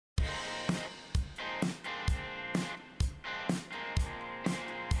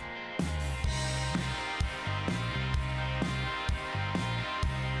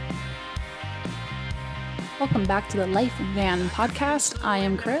Welcome back to the Life in Van podcast. I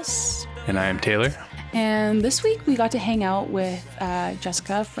am Chris. And I am Taylor. And this week we got to hang out with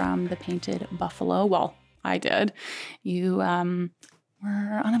Jessica from The Painted Buffalo. Well, I did. You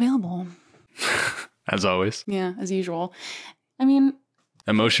were unavailable. As always. Yeah, as usual. I mean...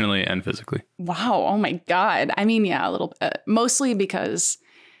 Emotionally and physically. Wow. Oh my God. I mean, yeah, a little bit. Mostly because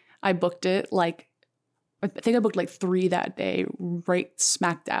I booked it I think I booked like 3 that day, right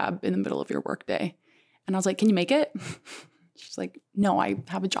smack dab in the middle of your work day. And I was like, can you make it? She's like, no, I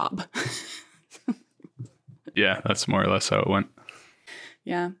have a job. Yeah, that's more or less how it went.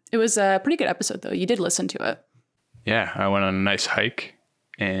 Yeah. It was a pretty good episode, though. You did listen to it. Yeah, I went on a nice hike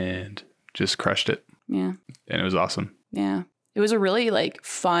and just crushed it. Yeah. And it was awesome. Yeah. It was a really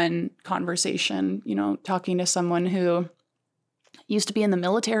fun conversation, talking to someone who used to be in the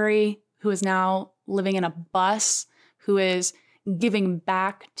military, who is now living in a bus, who is giving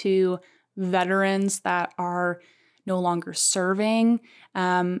back to veterans that are no longer serving,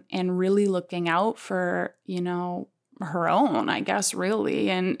 and really looking out for, her own, I guess, really,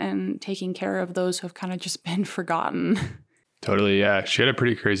 and taking care of those who have kind of just been forgotten. Totally, yeah. She had a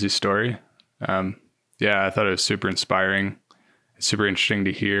pretty crazy story. Yeah, I thought it was super inspiring. It's super interesting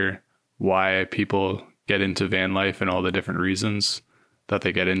to hear why people get into van life and all the different reasons that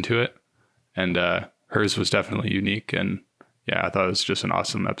they get into it. And hers was definitely unique. And yeah, I thought it was just an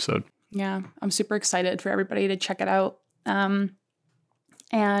awesome episode. Yeah, I'm super excited for everybody to check it out. And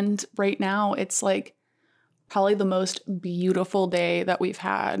right now it's probably the most beautiful day that we've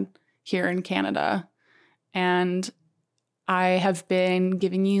had here in Canada. And I have been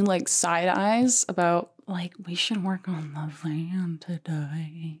giving you side eyes about we should work on the van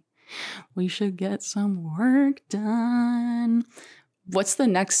today. We should get some work done. What's the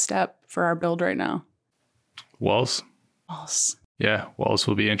next step for our build right now? Walls. Yeah, walls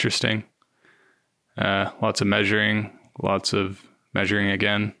will be interesting. Lots of measuring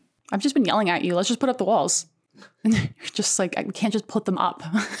again. I've just been yelling at you. Let's just put up the walls. And you're just we can't just put them up.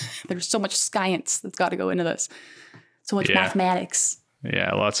 There's so much science that's got to go into this. So much mathematics.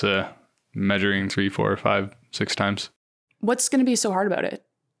 Yeah, lots of measuring 3, 4, 5, 6 times. What's going to be so hard about it?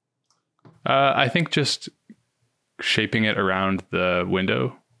 I think just shaping it around the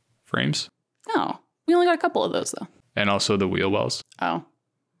window frames. Oh, we only got a couple of those though. And also the wheel wells. Oh,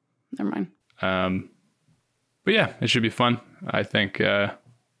 never mind. But yeah, it should be fun. I think,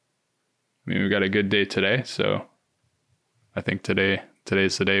 we got a good day today. So I think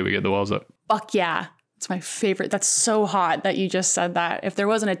today's the day we get the walls up. Fuck yeah. It's my favorite. That's so hot that you just said that. If there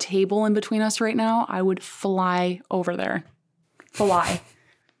wasn't a table in between us right now, I would fly over there. Fly.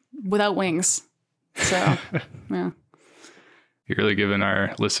 Without wings. So, yeah. You're really giving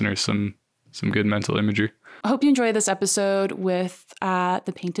our listeners some good mental imagery. I hope you enjoy this episode with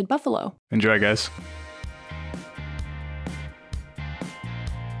The Painted Buffalo. Enjoy, guys.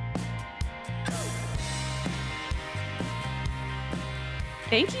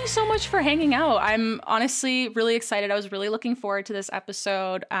 Thank you so much for hanging out. I'm honestly really excited. I was really looking forward to this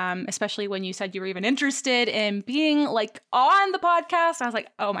episode, especially when you said you were even interested in being on the podcast. I was like,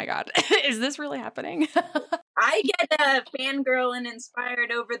 oh my God, is this really happening? I get fangirl and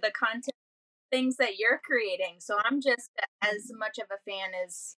inspired over the content things that you're creating. So I'm just as much of a fan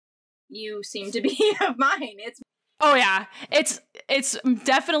as you seem to be of mine. Oh yeah, it's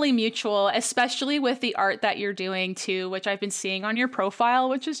definitely mutual, especially with the art that you're doing too, which I've been seeing on your profile,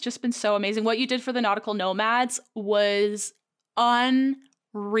 which has just been so amazing. What you did for the Nautical Nomads was unreal.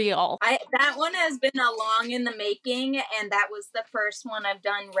 That one has been a long in the making, and that was the first one I've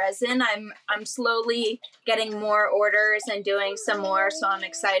done resin. I'm slowly getting more orders and doing some more, so I'm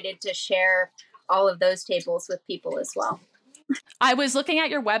excited to share all of those tables with people as well. I was looking at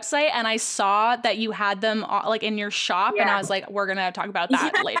your website and I saw that you had them in your shop, and I was like, we're going to talk about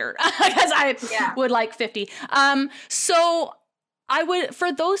that later because I would like 50. So I would,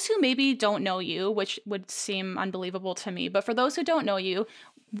 for those who maybe don't know you, which would seem unbelievable to me, but for those who don't know you,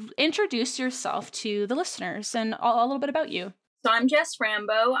 introduce yourself to the listeners and a little bit about you. So I'm Jess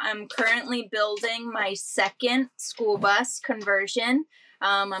Rambo. I'm currently building my second school bus conversion.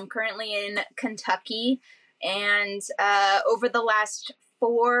 I'm currently in Kentucky. And over the last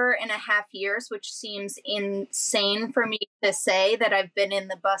 4.5 years, which seems insane for me to say that I've been in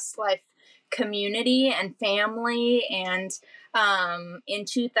the bus life community and family. And in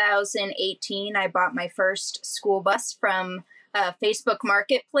 2018, I bought my first school bus from Facebook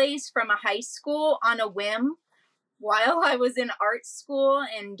Marketplace from a high school on a whim while I was in art school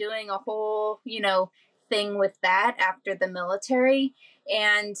and doing a whole, thing with that after the military.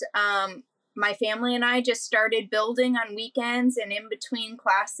 And my family and I just started building on weekends and in between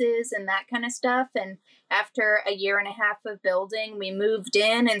classes and that kind of stuff. And after a year and a half of building, we moved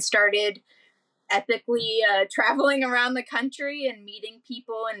in and started epically traveling around the country and meeting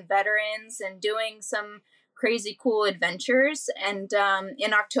people and veterans and doing some crazy cool adventures. And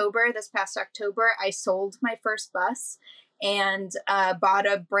in October, this past October, I sold my first bus and bought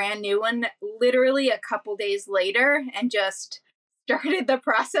a brand new one literally a couple days later and just started the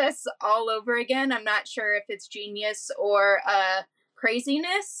process all over again. I'm not sure if it's genius or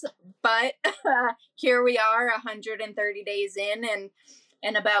craziness, but here we are 130 days in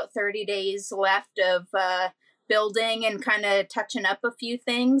and about 30 days left of building and kind of touching up a few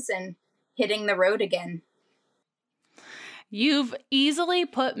things and hitting the road again. You've easily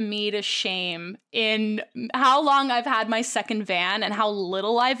put me to shame in how long I've had my second van and how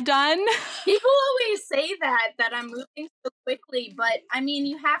little I've done. People always say that I'm moving so quickly, but I mean,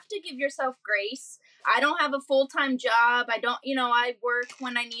 you have to give yourself grace. I don't have a full-time job. I don't, I work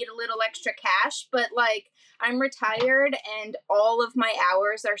when I need a little extra cash, but like I'm retired and all of my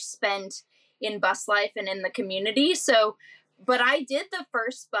hours are spent in bus life and in the community. So but I did the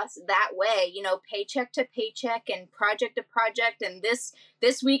first bus that way, paycheck to paycheck and project to project. And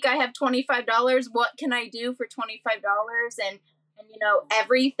this week I have $25. What can I do for $25? And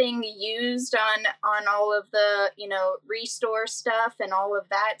everything used on all of the, restore stuff and all of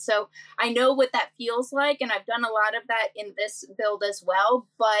that. So I know what that feels like. And I've done a lot of that in this build as well.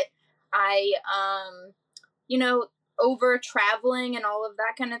 But I, over traveling and all of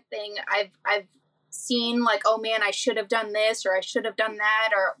that kind of thing, I've seen like, oh man, I should have done this or I should have done that,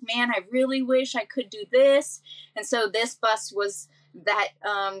 or man, I really wish I could do this. And so this bus was that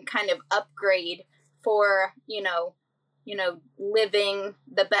kind of upgrade for, living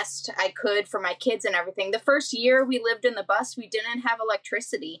the best I could for my kids and everything. The first year we lived in the bus, we didn't have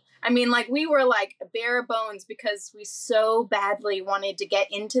electricity. I mean, like we were like bare bones because we so badly wanted to get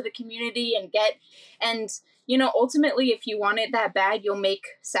into the community and ultimately if you want it that bad, you'll make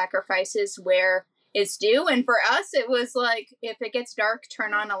sacrifices where it's due. And for us, it was like, if it gets dark,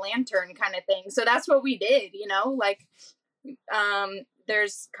 turn on a lantern kind of thing. So that's what we did,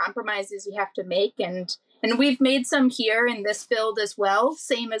 there's compromises you have to make. And we've made some here in this build as well,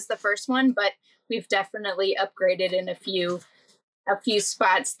 same as the first one, but we've definitely upgraded in a few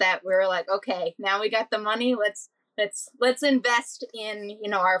spots that we're like, okay, now we got the money. Let's invest in,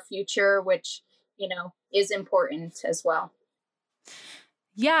 our future, which, is important as well.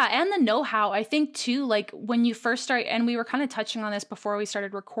 Yeah, and the know-how, I think too, like when you first start, and we were kind of touching on this before we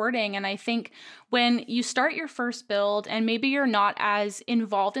started recording, and I think when you start your first build and maybe you're not as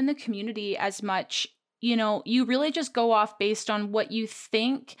involved in the community as much, you really just go off based on what you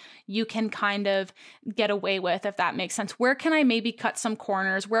think you can kind of get away with, if that makes sense. Where can I maybe cut some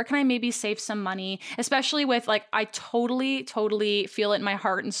corners? Where can I maybe save some money? Especially with like, I totally feel it in my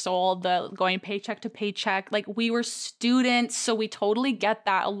heart and soul, the going paycheck to paycheck. Like we were students, so we totally get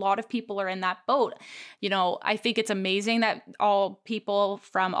that. A lot of people are in that boat. I think it's amazing that all people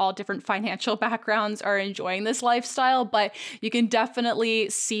from all different financial backgrounds are enjoying this lifestyle, but you can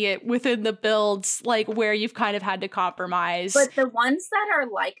definitely see it within the builds, like where you've kind of had to compromise. But the ones that are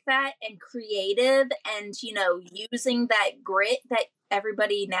like that and creative and, using that grit that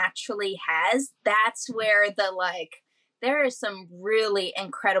everybody naturally has, that's where there are some really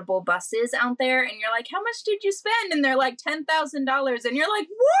incredible buses out there. And you're like, how much did you spend? And they're like $10,000. And you're like,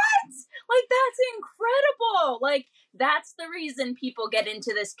 what? Like, that's incredible. Like, that's the reason people get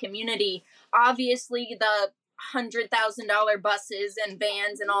into this community. Obviously, the $100,000 buses and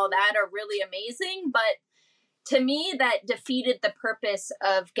vans and all that are really amazing, but to me that defeated the purpose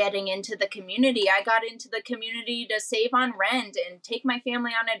of getting into the community. I got into the community to save on rent and take my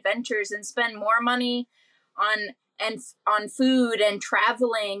family on adventures and spend more money on food and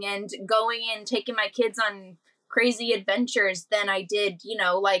traveling and going and taking my kids on crazy adventures than I did,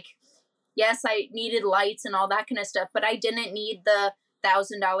 yes, I needed lights and all that kind of stuff, but I didn't need the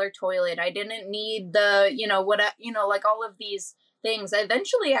 $1,000 toilet. I didn't need the, like all of these things.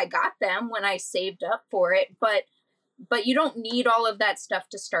 Eventually I got them when I saved up for it, but you don't need all of that stuff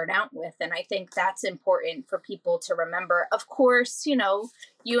to start out with. And I think that's important for people to remember. Of course, you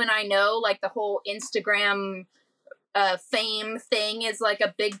and I know like the whole Instagram fame thing is like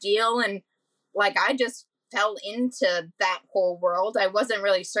a big deal. And like, I just fell into that whole world. I wasn't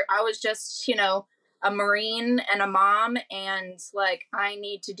really I was just, a Marine and a mom, and like, I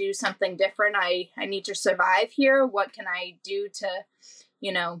need to do something different. I need to survive here. What can I do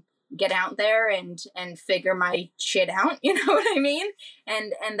to, get out there and figure my shit out? You know what I mean?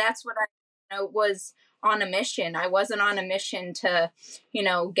 And that's what I was on a mission. I wasn't on a mission to,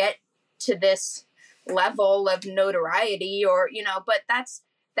 get to this level of notoriety, or, but that's,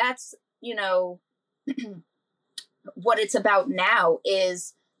 what it's about now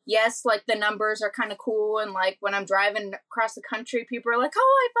is, yes, like the numbers are kind of cool. And like when I'm driving across the country, people are like,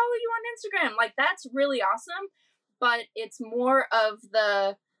 oh, I follow you on Instagram. Like, that's really awesome. But it's more of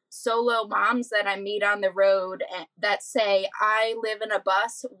the solo moms that I meet on the road that say, I live in a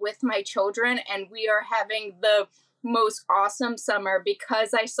bus with my children and we are having the most awesome summer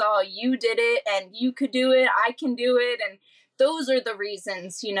because I saw you did it and you could do it. I can do it. And those are the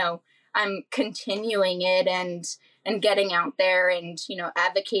reasons, I'm continuing it and getting out there and,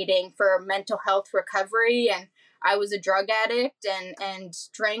 advocating for mental health recovery. And I was a drug addict and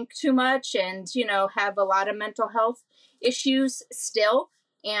drank too much and, have a lot of mental health issues still.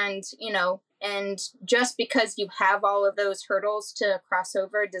 And, and just because you have all of those hurdles to cross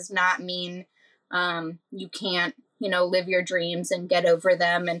over does not mean you can't, live your dreams and get over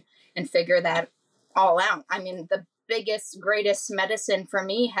them and figure that all out. I mean, the biggest, greatest medicine for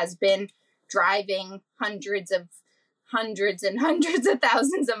me has been driving hundreds and hundreds of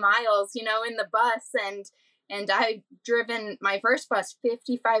thousands of miles, in the bus. And I've driven my first bus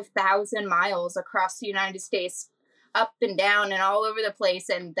 55,000 miles across the United States, up and down and all over the place.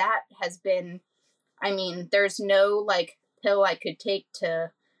 And that has been, there's no like pill I could take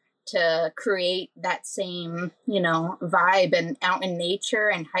to create that same, vibe and out in nature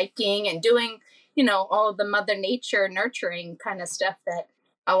and hiking and doing, all of the Mother Nature nurturing kind of stuff that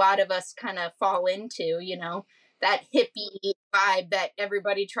a lot of us kind of fall into, that hippie vibe that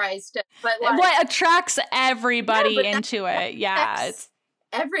everybody tries to, but like, what attracts everybody into it. Yeah. It's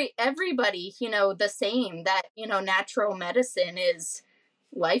everybody, the same, that, natural medicine is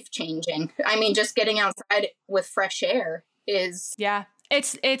life-changing. Just getting outside with fresh air is. Yeah.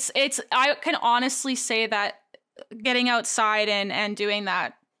 It's, I can honestly say that getting outside and doing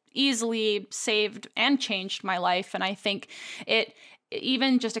that easily saved and changed my life. And I think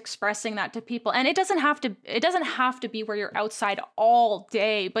even just expressing that to people, and it doesn't have to be where you're outside all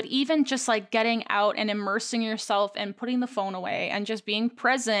day, but even just like getting out and immersing yourself and putting the phone away and just being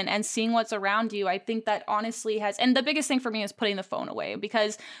present and seeing what's around you. I think that honestly and the biggest thing for me is putting the phone away,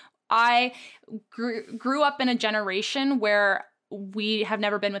 because I grew up in a generation where we have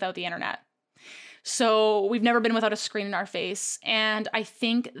never been without the internet. So we've never been without a screen in our face. And I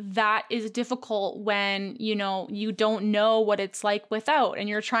think that is difficult when, you don't know what it's like without, and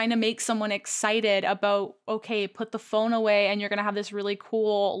you're trying to make someone excited about, okay, put the phone away and you're going to have this really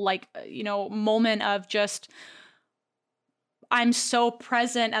cool, moment of just, I'm so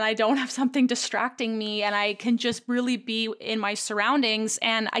present and I don't have something distracting me and I can just really be in my surroundings.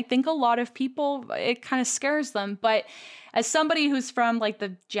 And I think a lot of people, it kind of scares them. But as somebody who's from like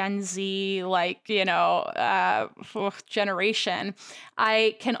the Gen Z, generation,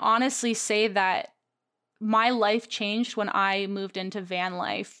 I can honestly say that my life changed when I moved into van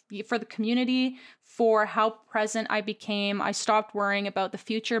life for the community, for how present I became. I stopped worrying about the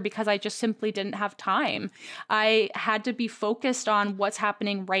future because I just simply didn't have time. I had to be focused on what's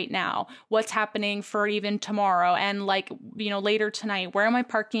happening right now, what's happening for even tomorrow, and later tonight, where am I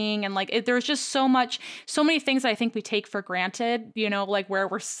parking? And there's just so many things that I think we take for granted, like where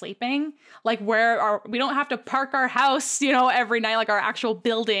we're sleeping, like we don't have to park our house, every night, like our actual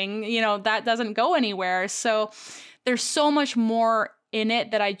building, that doesn't go anywhere. So there's so much more in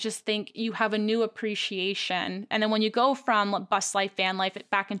it that I just think you have a new appreciation. And then when you go from bus life, van life,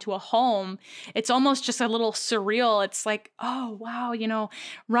 back into a home, it's almost just a little surreal. It's like, oh, wow,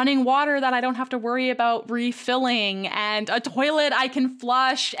 running water that I don't have to worry about refilling, and a toilet I can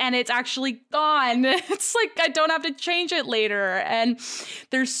flush and it's actually gone. It's like, I don't have to change it later. And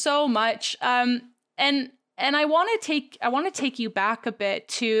there's so much. And I want to take you back a bit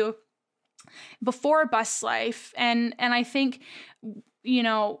to before bus life. And I think,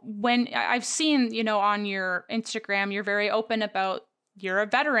 when I've seen, on your Instagram, you're very open about you're a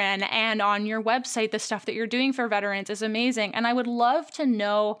veteran, and on your website, the stuff that you're doing for veterans is amazing. And I would love to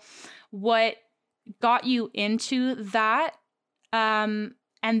know what got you into that, and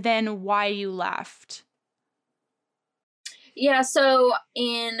then why you left. Yeah, so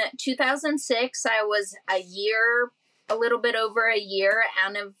in 2006, I was a little bit over a year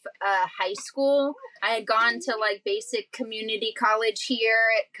out of high school. I had gone to basic community college here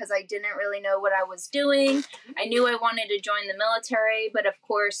because I didn't really know what I was doing. I knew I wanted to join the military, but of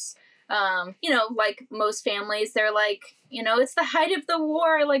course, like most families, they're like, it's the height of the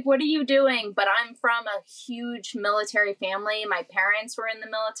war. Like, what are you doing? But I'm from a huge military family. My parents were in the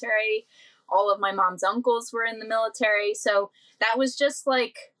military. All of my mom's uncles were in the military. So that was just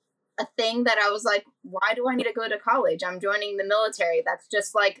like a thing that I was like, why do I need to go to college? I'm joining the military. That's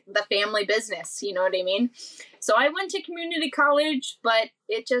just like the family business. You know what I mean? So I went to community college, but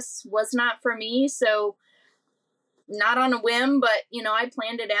it just was not for me. So not on a whim, but, you know, I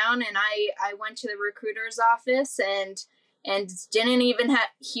planned it down, and I went to the recruiter's office and didn't even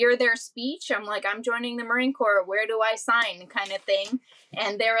hear their speech. I'm like, I'm joining the Marine Corps. Where do I sign? Kind of thing.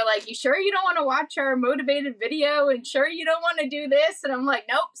 And they were like, you sure you don't want to watch our motivated video? And sure you don't want to do this? And I'm like,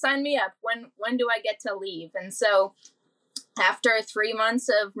 nope, sign me up. When do I get to leave? And so after 3 months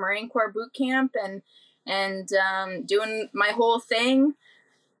of Marine Corps boot camp and doing my whole thing,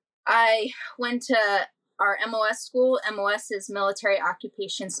 I went to our MOS school. MOS is Military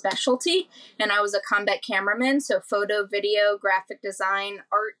Occupation Specialty, and I was a combat cameraman, so photo, video, graphic design,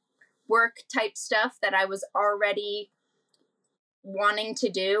 artwork type stuff that I was already wanting to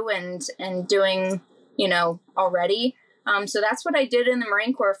do and doing, you know, already. So that's what I did in the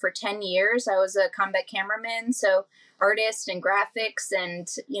Marine Corps for 10 years. I was a combat cameraman, so artist and graphics and,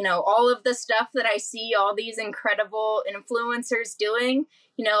 you know, all of the stuff that I see all these incredible influencers doing.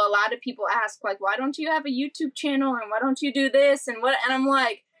 You know, a lot of people ask, like, why don't you have a YouTube channel and why don't you do this and what? And I'm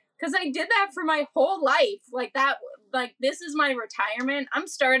like, because I did that for my whole life. Like that, like, this is my retirement. I'm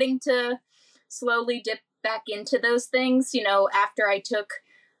starting to slowly dip back into those things, you know, after I took,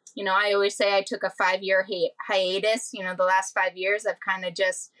 you know, I always say I took a 5-year hiatus. You know, the last 5 years I've kind of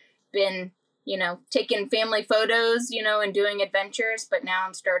just been, you know, taking family photos, you know, and doing adventures, but now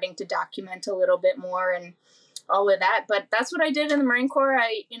I'm starting to document a little bit more and all of that. But that's what I did in the Marine Corps.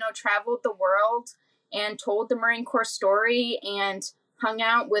 I, you know, traveled the world and told the Marine Corps story and hung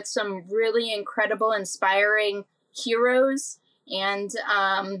out with some really incredible, inspiring heroes and,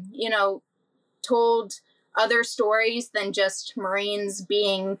 you know, told other stories than just Marines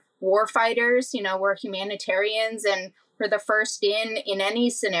being war fighters. You know, we're humanitarians and we're the first in any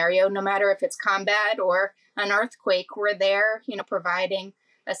scenario, no matter if it's combat or an earthquake, we're there, you know, providing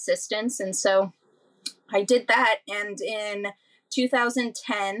assistance. And so I did that. And in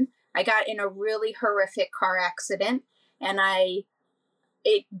 2010, I got in a really horrific car accident, and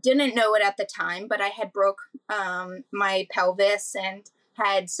it didn't know it at the time, but I had broke my pelvis and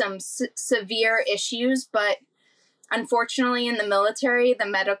had some severe issues. But unfortunately, in the military, the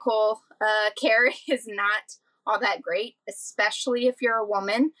medical care is not all that great, especially if you're a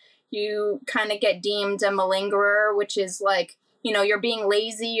woman. You kind of get deemed a malingerer, which is like, you know, you're being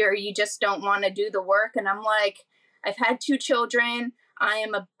lazy or you just don't want to do the work. And I'm like, I've had 2 children. I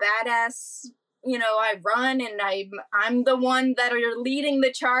am a badass. You know, I run and I'm the one that are leading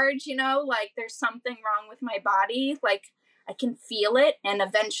the charge, you know, like there's something wrong with my body. Like I can feel it. And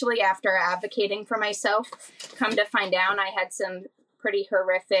eventually, after advocating for myself, come to find out I had some pretty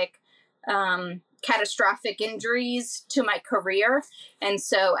horrific, catastrophic injuries to my career. And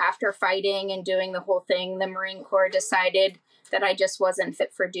so after fighting and doing the whole thing, the Marine Corps decided that I just wasn't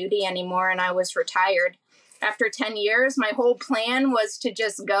fit for duty anymore, and I was retired. After 10 years, my whole plan was to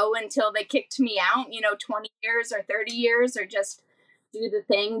just go until they kicked me out, you know, 20 years or 30 years or just do the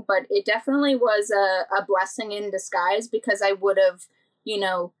thing. But it definitely was a blessing in disguise, because I would have, you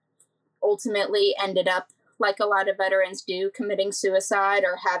know, ultimately ended up, like a lot of veterans do, committing suicide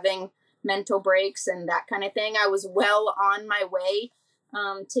or having mental breaks and that kind of thing. I was well on my way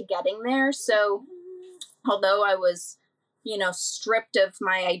to getting there. So although I was, you know, stripped of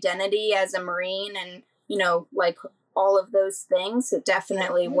my identity as a Marine and, you know, like all of those things, it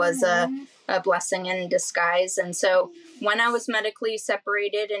definitely was a blessing in disguise. And so when I was medically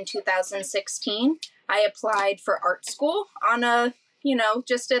separated in 2016, I applied for art school on a, you know,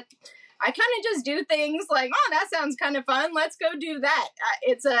 I kind of just do things like, oh, that sounds kind of fun. Let's go do that.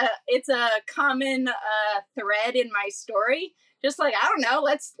 It's a common thread in my story. Just like, I don't know,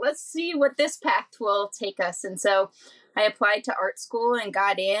 let's see what this path will take us. And so I applied to art school and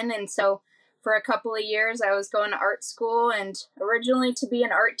got in. And so for a couple of years, I was going to art school and originally to be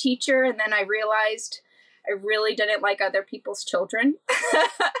an art teacher. And then I realized I really didn't like other people's children.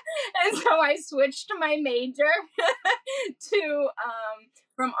 And so I switched my major to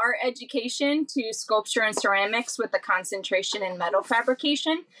from art education to sculpture and ceramics with a concentration in metal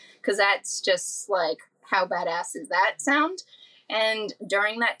fabrication, because that's just like, how badass is that sound? And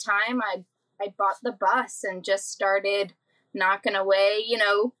during that time, I bought the bus and just started knocking away, you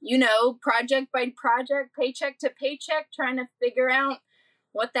know, project by project, paycheck to paycheck, trying to figure out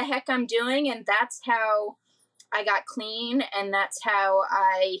what the heck I'm doing. And that's how I got clean. And that's how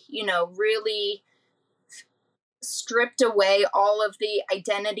I, you know, really stripped away all of the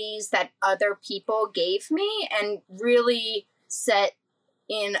identities that other people gave me and really set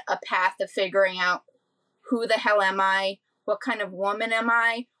in a path of figuring out who the hell am I? What kind of woman am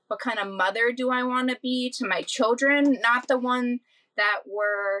I? what kind of mother do I want to be to my children? Not the one that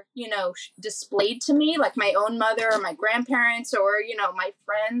were, displayed to me, like my own mother or my grandparents or, my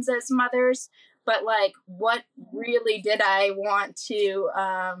friends as mothers, but like, what really did I want to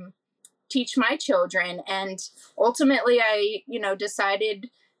teach my children? And ultimately, I, decided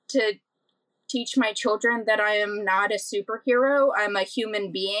to teach my children that I am not a superhero. I'm a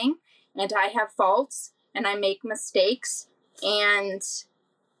human being, and I have faults, and I make mistakes, and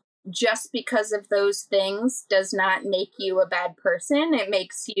just because of those things does not make you a bad person. It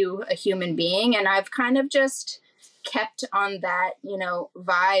makes you a human being. And I've kind of just kept on that,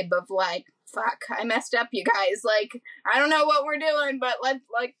 vibe of like, fuck, I messed up, you guys. Like, I don't know what we're doing, but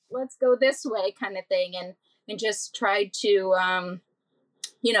let's go this way kind of thing. And just tried to,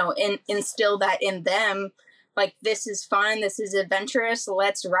 instill that in them. Like, this is fun. This is adventurous.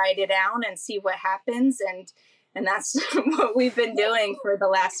 Let's ride it out and see what happens. And that's what we've been doing for the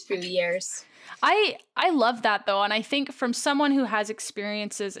last few years. I love that, though. And I think from someone who has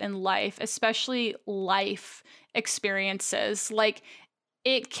experiences in life, especially life experiences, like,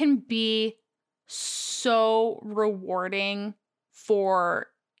 it can be so rewarding for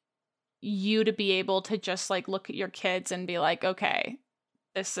you to be able to just like look at your kids and be like, okay,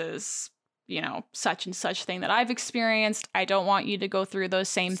 this is, such and such thing that I've experienced. I don't want you to go through those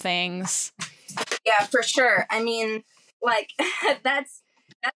same things. Yeah, for sure. I mean, like, that's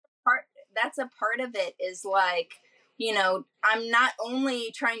a part of it is like, I'm not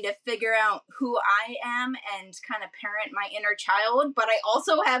only trying to figure out who I am and kind of parent my inner child, but I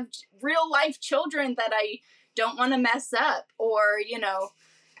also have real life children that I don't want to mess up or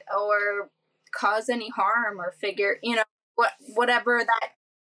cause any harm or whatever that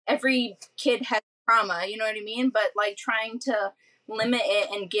every kid has trauma, you know what I mean? But like trying to limit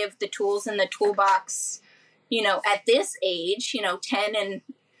it and give the tools in the toolbox, at this age, 10 and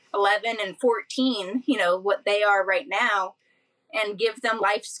 11 and 14, what they are right now, and give them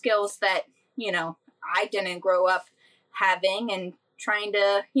life skills that, I didn't grow up having, and trying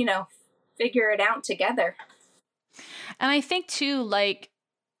to, figure it out together. And I think too, like,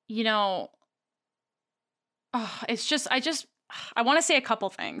 it's just, I want to say a couple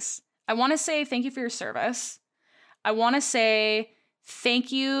things. I want to say thank you for your service. I want to say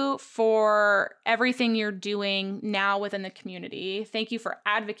thank you for everything you're doing now within the community. Thank you for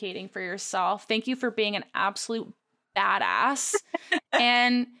advocating for yourself. Thank you for being an absolute badass.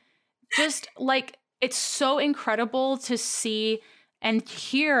 And just like, it's so incredible to see and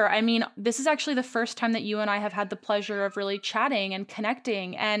hear. I mean, this is actually the first time that you and I have had the pleasure of really chatting and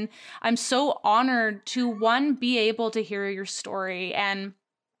connecting. And I'm so honored to, one, be able to hear your story. And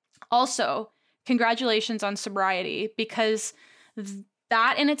also, congratulations on sobriety, because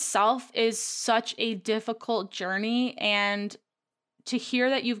that in itself is such a difficult journey. And to hear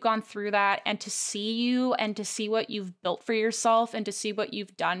that you've gone through that, and to see you and to see what you've built for yourself, and to see what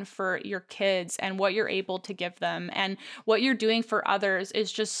you've done for your kids and what you're able to give them and what you're doing for others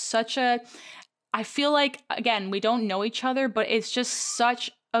is just such I feel like, again, we don't know each other, but it's just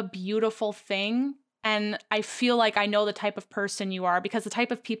such a beautiful thing. And I feel like I know the type of person you are, because the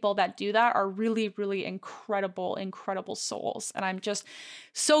type of people that do that are really, really incredible, incredible souls. And I'm just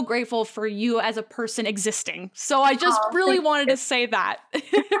so grateful for you as a person existing. So I just really wanted to say that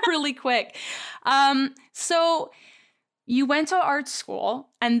really quick. So you went to art school,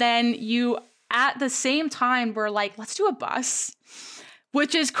 and then you, at the same time, were like, let's do a bus,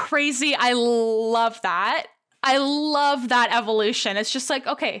 which is crazy. I love that. I love that evolution. It's just like,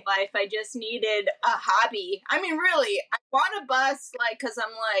 okay. Life, I just needed a hobby. I mean, really, I want a bus, like, because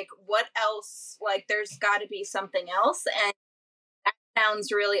I'm like, what else? Like, there's got to be something else. And that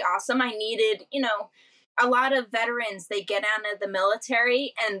sounds really awesome. I needed, a lot of veterans, they get out of the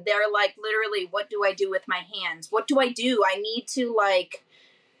military and they're like, literally, what do I do with my hands? What do I do? I need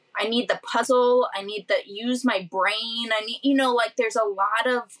the puzzle. I need to use my brain. I need, there's a lot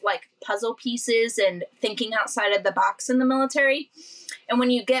of like puzzle pieces and thinking outside of the box in the military. And when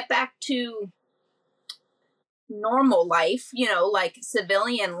you get back to normal life, like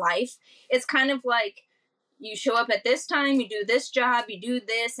civilian life, it's kind of like you show up at this time, you do this job, you do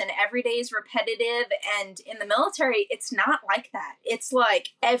this, and every day is repetitive. And in the military, it's not like that. It's like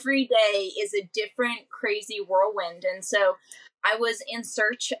every day is a different crazy whirlwind. And so I was in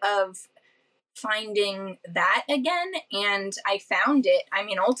search of finding that again, and I found it. I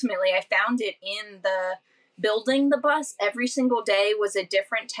mean, ultimately, I found it in the building the bus. Every single day was a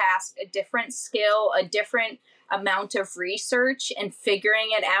different task, a different skill, a different amount of research and figuring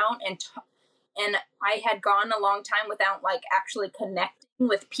it out. And I had gone a long time without like actually connecting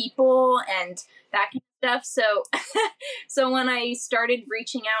with people and that kind of stuff. So, so when I started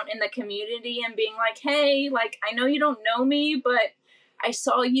reaching out in the community and being like, hey, like, I know you don't know me, but I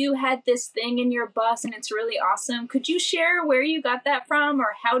saw you had this thing in your bus and it's really awesome. Could you share where you got that from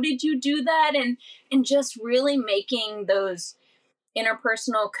or how did you do that? And just really making those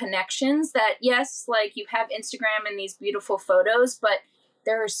interpersonal connections that, yes, like you have Instagram and these beautiful photos, but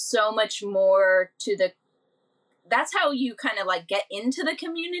there's so much more to that's how you kind of like get into the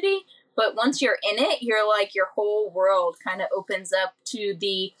community. But once you're in it, you're like, your whole world kind of opens up to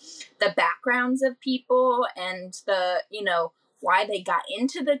the backgrounds of people and the, you know, why they got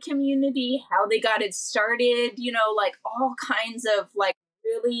into the community, how they got it started, you know, like all kinds of like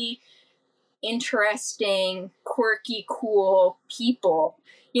really interesting, quirky, cool people,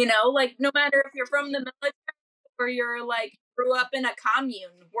 you know, like no matter if you're from the military or you're like grew up in a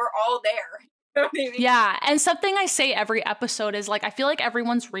commune, we're all there. You know what I mean? Yeah. And something I say every episode is like, I feel like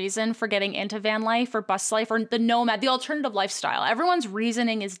everyone's reason for getting into van life or bus life or the nomad, the alternative lifestyle, everyone's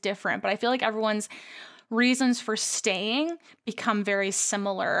reasoning is different, but I feel like everyone's reasons for staying become very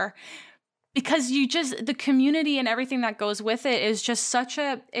similar because the community and everything that goes with it is just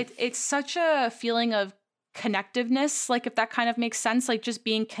it's such a feeling of connectiveness, like if that kind of makes sense, like just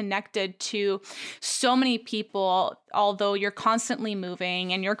being connected to so many people, although you're constantly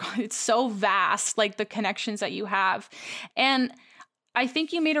moving and it's so vast, like the connections that you have. And I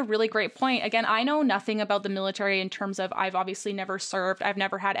think you made a really great point. Again, I know nothing about the military in terms of I've obviously never served. I've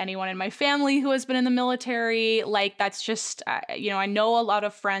never had anyone in my family who has been in the military. Like that's just, I know a lot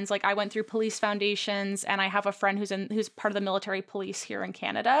of friends. Like I went through police foundations and I have a friend who's part of the military police here in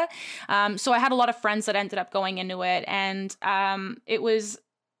Canada. So I had a lot of friends that ended up going into it. And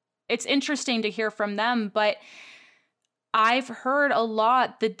it's interesting to hear from them, but I've heard a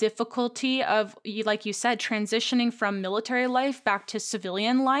lot the difficulty of, like you said, transitioning from military life back to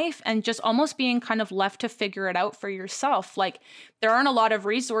civilian life and just almost being kind of left to figure it out for yourself. Like there aren't a lot of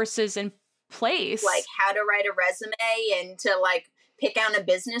resources in place. Like how to write a resume and to like pick out a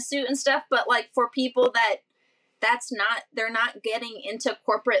business suit and stuff. But like for people they're not getting into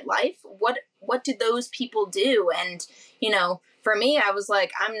corporate life, what do those people do? And, you know, for me, I was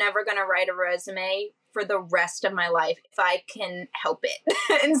like, I'm never going to write a resume for the rest of my life if I can help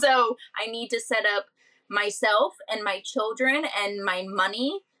it. And so I need to set up myself and my children and my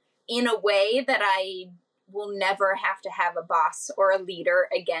money in a way that I will never have to have a boss or a leader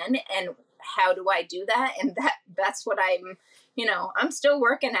again. And how do I do that? And that's what I'm still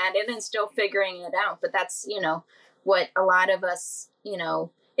working at it and still figuring it out. But that's, what a lot of us,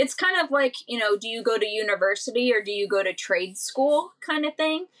 it's kind of like, do you go to university or do you go to trade school kind of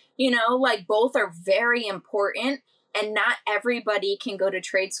thing? Like both are very important and not everybody can go to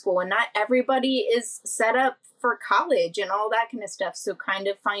trade school and not everybody is set up for college and all that kind of stuff. So kind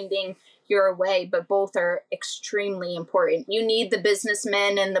of finding your way, but both are extremely important. You need the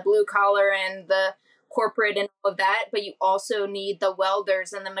businessmen and the blue collar and the corporate and all of that, but you also need the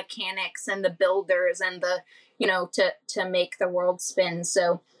welders and the mechanics and the builders and the, to make the world spin.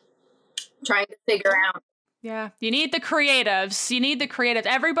 So trying to figure out. Yeah. You need the creatives.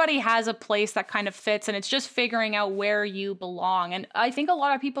 Everybody has a place that kind of fits, and it's just figuring out where you belong. And I think a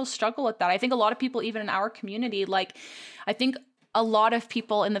lot of people struggle with that. I think a lot of people, even in our community, I think a lot of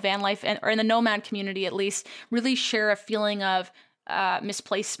people in the van life or in the nomad community, at least, really share a feeling of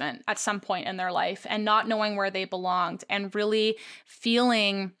misplacement at some point in their life and not knowing where they belonged and really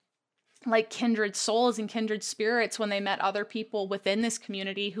feeling like kindred souls and kindred spirits when they met other people within this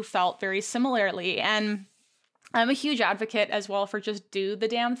community who felt very similarly. And I'm a huge advocate as well for just do the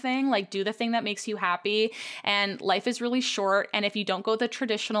damn thing, like do the thing that makes you happy. And life is really short. And if you don't go the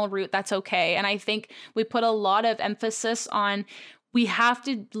traditional route, that's okay. And I think we put a lot of emphasis on we have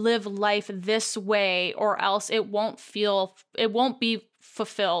to live life this way or else it won't be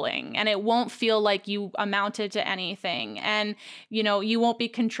fulfilling and it won't feel like you amounted to anything. And, you won't be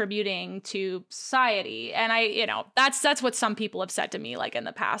contributing to society. And that's what some people have said to me, like in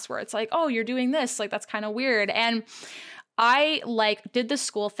the past, where it's like, oh, you're doing this, like, that's kind of weird. And I did the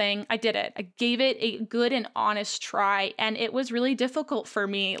school thing. I did it. I gave it a good and honest try. And it was really difficult for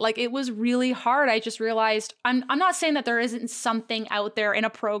me. Like, it was really hard. I just realized I'm not saying that there isn't something out there in a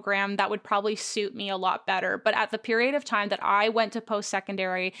program that would probably suit me a lot better. But at the period of time that I went to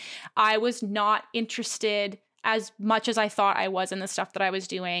post-secondary, I was not interested as much as I thought I was in the stuff that I was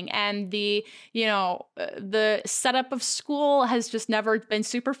doing. And the setup of school has just never been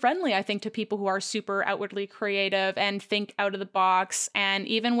super friendly, I think, to people who are super outwardly creative and think out of the box. And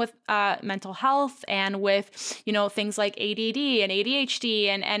even with mental health and with, things like ADD and ADHD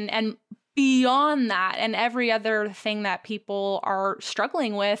and beyond that and every other thing that people are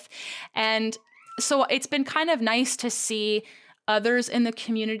struggling with. And so it's been kind of nice to see others in the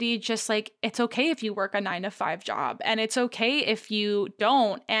community just like, it's okay if you work a 9-to-5 job, and it's okay if you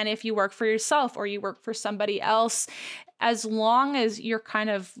don't, and if you work for yourself or you work for somebody else, as long as you're kind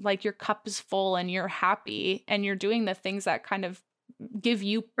of like your cup is full and you're happy and you're doing the things that kind of give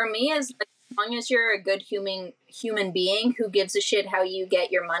you. For me, as long as you're a good human being who gives a shit how you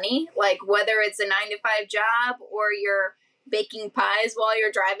get your money, like whether it's a 9-to-5 job or you're baking pies while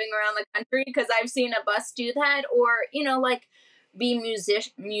you're driving around the country, because I've seen a bus do that, or like be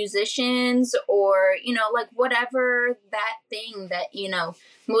musicians, or like whatever that thing that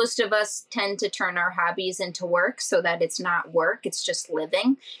most of us tend to turn our hobbies into work, so that it's not work, it's just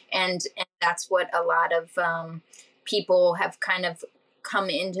living. And that's what a lot of people have kind of come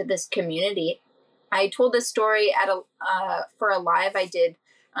into this community. I told this story at for a live I did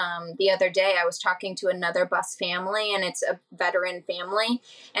the other day. I was talking to another bus family, and it's a veteran family,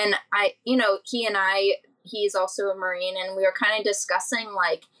 and he's also a Marine, and we were kind of discussing,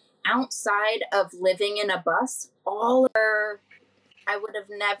 like, outside of living in a bus, I would have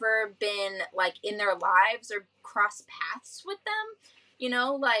never been like in their lives or cross paths with them.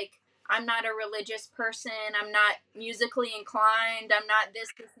 Like, I'm not a religious person, I'm not musically inclined, I'm not this,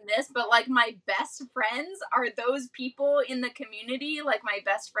 and this, but like my best friends are those people in the community. Like my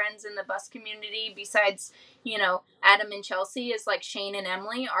best friends in the bus community, besides, Adam and Chelsea, is like Shane and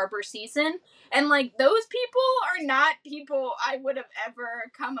Emily, Arbor Season. And like those people are not people I would have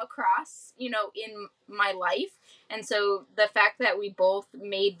ever come across, in my life. And so the fact that we both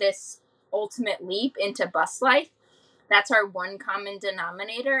made this ultimate leap into bus life, that's our one common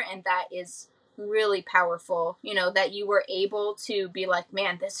denominator, and that is really powerful, that you were able to be like,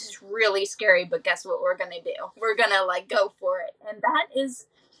 man, this is really scary, but guess what we're going to do? We're going to like go for it. And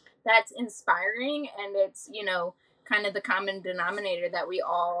that's inspiring, and it's, kind of the common denominator that we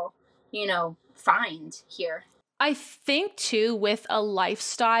all, find here. I think too, with a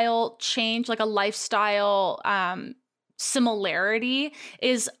lifestyle change, like a lifestyle similarity,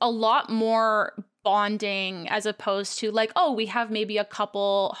 is a lot more bonding, as opposed to like, oh, we have maybe a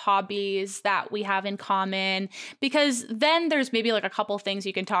couple hobbies that we have in common, because then there's maybe like a couple things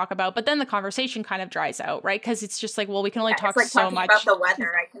you can talk about, but then the conversation kind of dries out, right? Because it's just like, well, we can only talk it's like so talking much about the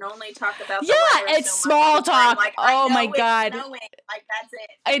weather. I can only talk about the yeah, weather it's so small much. talk. Like, oh my god, snowing. Like that's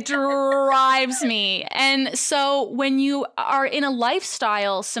it. It drives me. And so when you are in a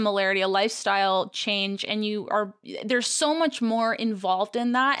lifestyle similarity, a lifestyle change, and there's so much more involved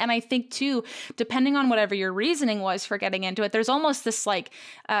in that. And I think too, depending on whatever your reasoning was for getting into it, there's almost this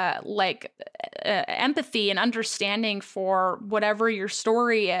empathy and understanding for whatever your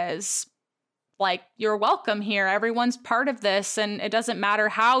story is. Like, you're welcome here. Everyone's part of this, and it doesn't matter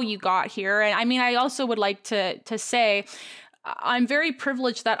how you got here. And I mean, I also would like to say, I'm very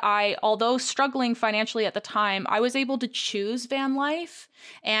privileged that although struggling financially at the time, I was able to choose van life,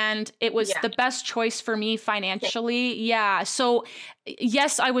 and it was the best choice for me financially. Yeah. So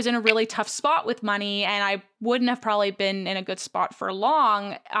yes, I was in a really tough spot with money, and I wouldn't have probably been in a good spot for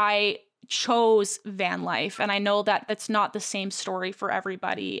long. I chose van life, and I know that it's not the same story for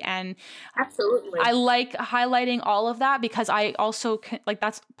everybody, and absolutely, I like highlighting all of that, because I also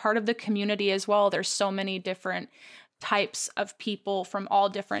that's part of the community as well. There's so many different types of people from all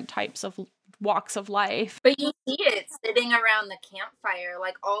different types of walks of life. But you see it sitting around the campfire,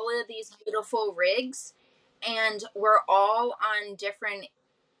 like all of these beautiful rigs, and we're all on different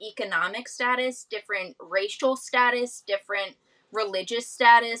economic status, different racial status, different religious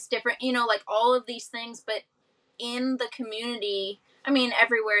status, different, like all of these things. But in the community, I mean,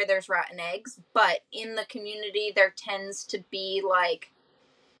 everywhere there's rotten eggs, but in the community there tends to be like,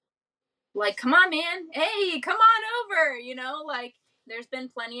 come on, man, hey, come on over, like there's been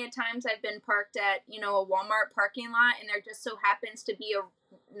plenty of times I've been parked at, a Walmart parking lot, and there just so happens to be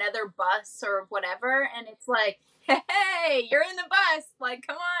another bus or whatever, and it's like, hey, you're in the bus, like,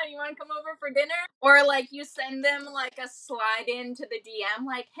 come on, you want to come over for dinner? Or like you send them like a slide into the DM,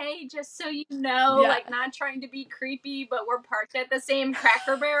 like, hey, just so you know, like, not trying to be creepy, but we're parked at the same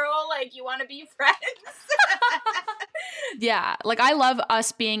Cracker Barrel, like, you want to be friends? Yeah, like I love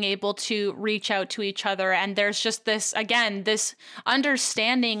us being able to reach out to each other, and there's just this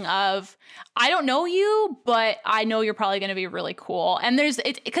understanding of, I don't know you, but I know you're probably going to be really cool. And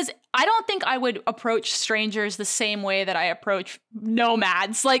because I don't think I would approach strangers the same way that I approach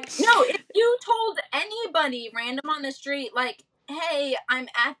nomads. Like, no, if you told anybody random on the street, like, hey, I'm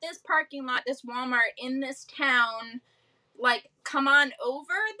at this parking lot, this Walmart in this town, like, come on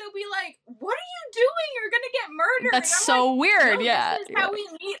over, they'll be like, what are you doing? You're gonna get murdered. That's so weird. No, Yeah. This is how we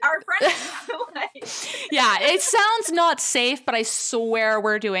meet our friends. Like, yeah, it sounds not safe, but I swear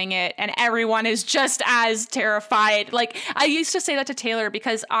we're doing it, and everyone is just as terrified. Like, I used to say that to Taylor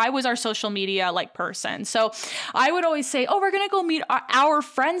because I was our social media like person. So I would always say, oh, we're gonna go meet our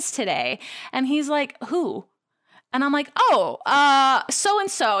friends today. And he's like, who? And I'm like, oh,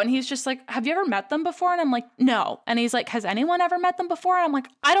 so-and-so. And he's just like, have you ever met them before? And I'm like, no. And he's like, has anyone ever met them before? And I'm like,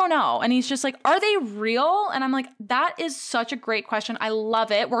 I don't know. And he's just like, are they real? And I'm like, that is such a great question. I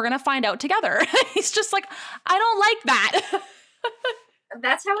love it. We're going to find out together. He's just like, I don't like that.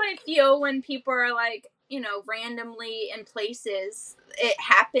 That's how I feel when people are like, you know, randomly in places. It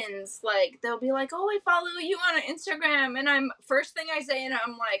happens. Like, they'll be like, oh, I follow you on Instagram. And first thing I say, and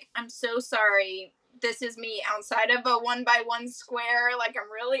I'm like, I'm so sorry. This is me outside of a 1x1 square. Like,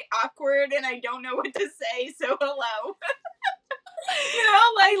 I'm really awkward and I don't know what to say. So hello. You know,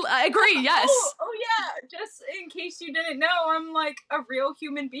 like, I agree. Yes. Oh yeah. Just in case you didn't know, I'm like a real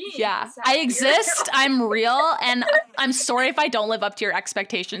human being. Yeah. I exist. I'm real. And I'm sorry if I don't live up to your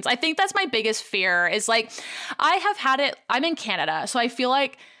expectations. I think that's my biggest fear is like, I have had it. I'm in Canada. So I feel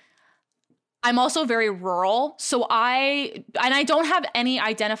like I'm also very rural. So I don't have any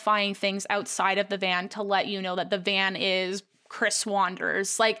identifying things outside of the van to let you know that the van is Chris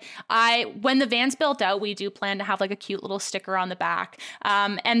Wanders. Like when the van's built out, we do plan to have like a cute little sticker on the back.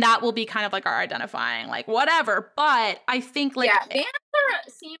 And that will be kind of like our identifying, like whatever. But I think like vans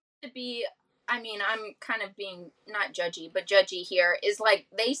seem to be, I mean, I'm kind of being not judgy, but judgy here is like,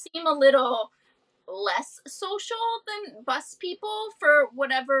 they seem a little less social than bus people for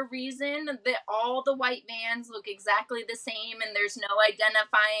whatever reason. That all the white vans look exactly the same and there's no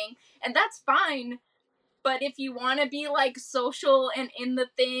identifying, and that's fine. But if you want to be like social and in the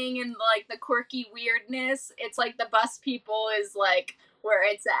thing and like the quirky weirdness, it's like the bus people is like where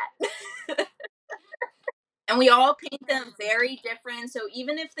it's at. And we all paint them very different. So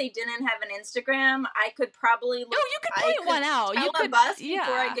even if they didn't have an Instagram, I could probably look. No, you could point one out. Tell you could a bus yeah.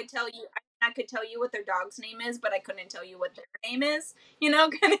 before I could tell you. I could tell you what their dog's name is, but I couldn't tell you what their name is, you know,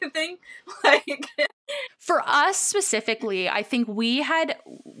 kind of thing. Like, for us specifically, I think we had,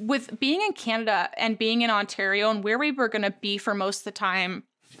 with being in Canada and being in Ontario and where we were going to be for most of the time,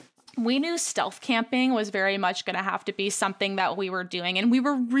 we knew stealth camping was very much going to have to be something that we were doing. And we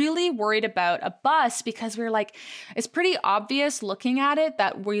were really worried about a bus because we were like, it's pretty obvious looking at it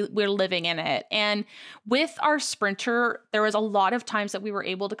that we're living in it. And with our Sprinter, there was a lot of times that we were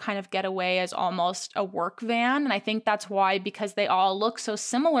able to kind of get away as almost a work van. And I think that's why, because they all look so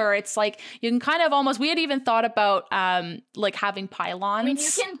similar, it's like you can kind of almost, we had even thought about like having pylons. I mean,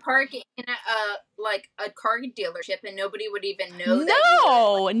 you can park in a car dealership and nobody would even know.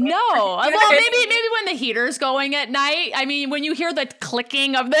 No. Well, maybe when the heater's going at night. I mean, when you hear the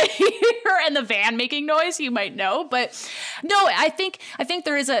clicking of the heater and the van making noise, you might know. But no, I think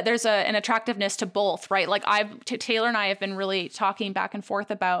there's an attractiveness to both, right? Like Taylor and I have been really talking back and forth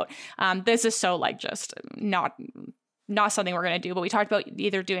about. This is so like just not something we're going to do, but we talked about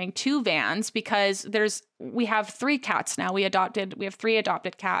either doing 2 vans because we have 3 cats now. We have 3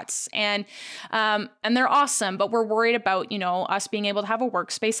 adopted cats and they're awesome, but we're worried about, you know, us being able to have a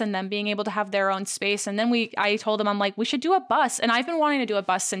workspace and them being able to have their own space. And then I told them, I'm like, we should do a bus. And I've been wanting to do a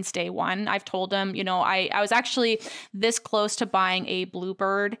bus since day one. I've told them, you know, I was actually this close to buying a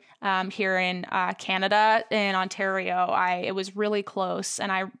Bluebird here in Canada, in Ontario. It was really close. And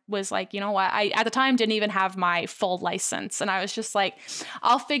I was like, you know what? I, at the time, didn't even have my full license. And I was just like,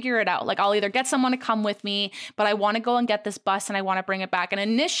 I'll figure it out. Like, I'll either get someone to come with me, but I want to go and get this bus and I want to bring it back. And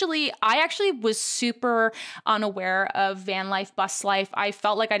initially, I actually was super unaware of van life, bus life. I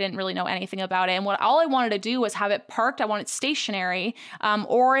felt like I didn't really know anything about it. And all I wanted to do was have it parked. I wanted it stationary,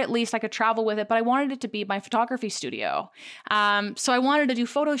 or at least I could travel with it, but I wanted it to be my photography studio. So I wanted to do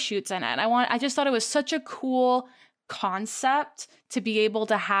photo shoots in it. I just thought it was such a cool concept to be able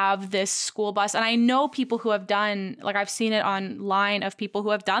to have this school bus. And I know people who have done, like I've seen it online of people who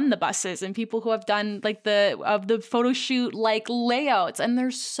have done the buses and people who have done like the photo shoot like layouts, and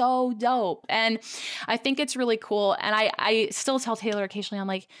they're so dope. And I think it's really cool. And I still tell Taylor occasionally, I'm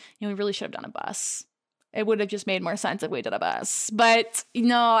like, you know, we really should have done a bus. It would have just made more sense if we did a bus. But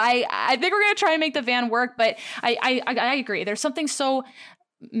no, I think we're going to try and make the van work. But I agree. There's something so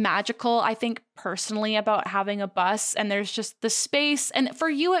magical, I think, personally about having a bus, and there's just the space. And for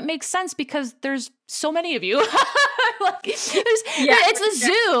you, it makes sense because there's so many of you. It's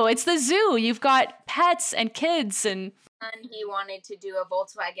the zoo. You've got pets and kids, and he wanted to do a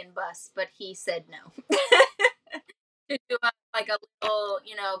Volkswagen bus, but he said no. To do a little,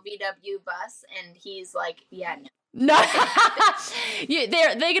 you know, VW bus, and he's like, yeah, no. No, they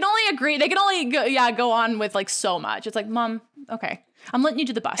can only agree. They can only go on with like so much. It's like, Mom, okay, I'm letting you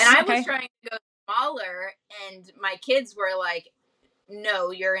do the bus. And I okay? was trying to go smaller, and my kids were like,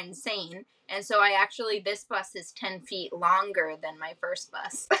 no, you're insane. And so this bus is 10 feet longer than my first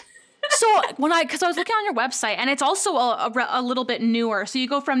bus. So because I was looking on your website, and it's also a little bit newer. So you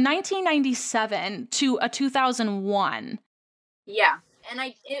go from 1997 to a 2001. Yeah. And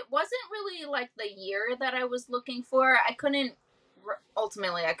it wasn't really like the year that I was looking for.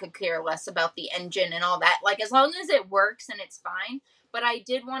 Ultimately I could care less about the engine and all that. Like, as long as it works and it's fine. But I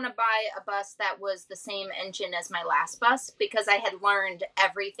did want to buy a bus that was the same engine as my last bus, because I had learned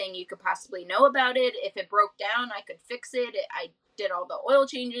everything you could possibly know about it. If it broke down, I could fix it. I did all the oil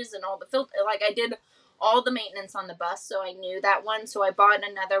changes and all the filter. Like, I did all the maintenance on the bus, so I knew that one. So I bought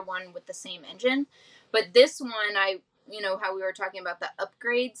another one with the same engine. But this one, how we were talking about the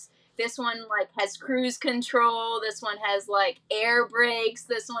upgrades, this one like has cruise control, this one has like air brakes,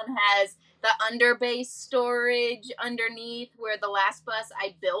 this one has the underbase storage underneath, where the last bus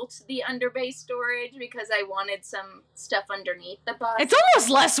I built the underbase storage because I wanted some stuff underneath the bus. It's almost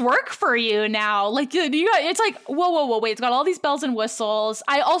less work for you now. Like, it's like, whoa, wait, it's got all these bells and whistles.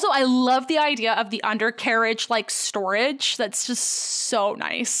 I love the idea of the undercarriage like storage. That's just so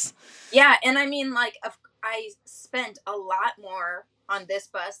nice. Yeah, and I mean, like, I spent a lot more on this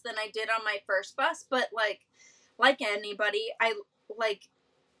bus than I did on my first bus, but like anybody, I like,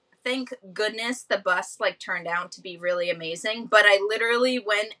 thank goodness the bus like turned out to be really amazing. But I literally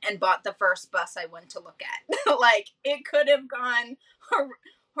went and bought the first bus I went to look at. Like, it could have gone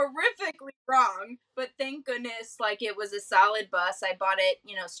horrifically wrong, but thank goodness, like, it was a solid bus. I bought it,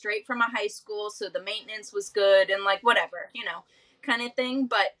 straight from a high school, so the maintenance was good and like whatever, kind of thing.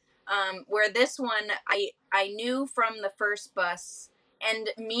 But where this one, I knew from the first bus, and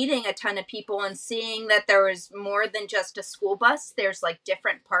meeting a ton of people and seeing that there was more than just a school bus. There's like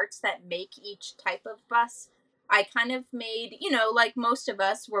different parts that make each type of bus. I kind of made, like most of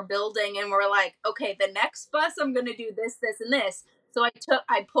us were building and we're like, okay, the next bus I'm going to do this, this, and this. So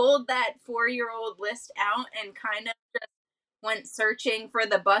I pulled that 4-year-old list out and kind of just went searching for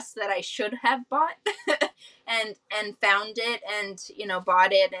the bus that I should have bought and found it and,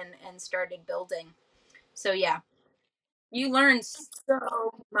 bought it and started building. So yeah. You learn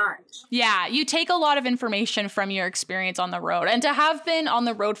so much. Yeah, you take a lot of information from your experience on the road. And to have been on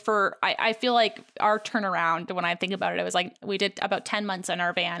the road for, I feel like our turnaround, when I think about it, it was like we did about 10 months in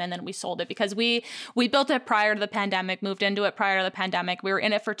our van and then we sold it because we built it prior to the pandemic, moved into it prior to the pandemic. We were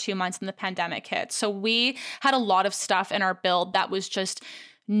in it for 2 months and the pandemic hit. So we had a lot of stuff in our build that was just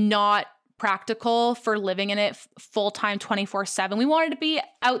not practical for living in it full-time 24/7. We wanted to be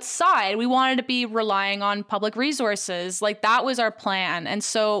outside. We wanted to be relying on public resources. Like, that was our plan. And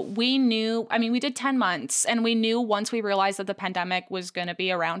so we knew, we did 10 months and we knew once we realized that the pandemic was going to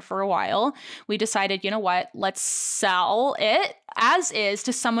be around for a while, we decided, you know what, let's sell it as is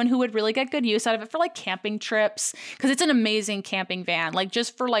to someone who would really get good use out of it for like camping trips, because it's an amazing camping van. Like,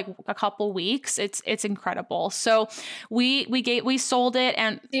 just for like a couple weeks, it's incredible. So we sold it,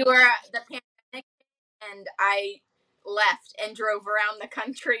 and you were the pandemic, and I left and drove around the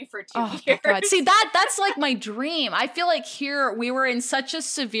country for 2 years. My God. See, that's like my dream. I feel like here we were in such a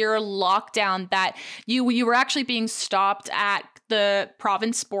severe lockdown that you were actually being stopped at the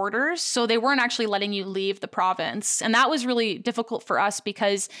province borders. So they weren't actually letting you leave the province. And that was really difficult for us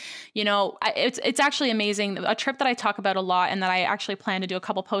because, it's actually amazing. A trip that I talk about a lot and that I actually plan to do a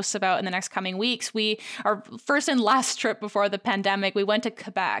couple posts about in the next coming weeks. Our first and last trip before the pandemic, we went to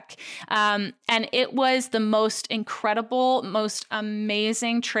Quebec. And it was the most incredible, most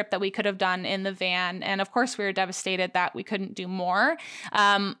amazing trip that we could have done in the van. And of course, we were devastated that we couldn't do more.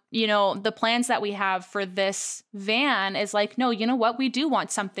 The plans that we have for this van is like, no, you know what? We do want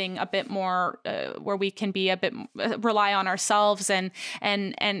something a bit more where we can be a bit rely on ourselves and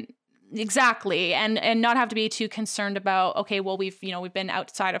exactly. And not have to be too concerned about, okay, well, we've been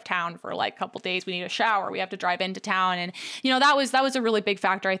outside of town for like a couple days. We need a shower. We have to drive into town. And, that was a really big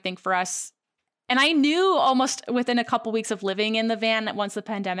factor, I think, for us. And I knew almost within a couple weeks of living in the van that once the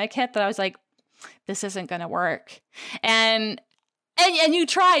pandemic hit that I was like, this isn't going to work. And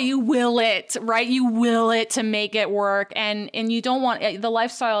you will it, right? You will it to make it work. And you don't want, the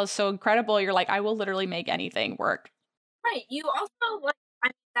lifestyle is so incredible. You're like, I will literally make anything work. Right. You also,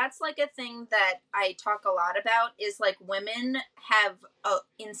 that's like a thing that I talk a lot about is like women have an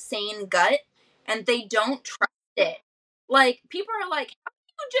insane gut and they don't trust it. Like, people are like, how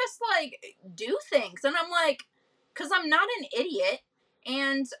do you just like do things? And I'm like, because I'm not an idiot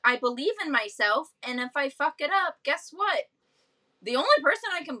and I believe in myself. And if I fuck it up, guess what? The only person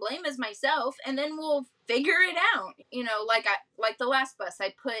I can blame is myself, and then we'll figure it out. You know, like the last bus,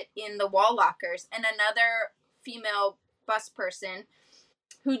 I put in the wall lockers, and another female bus person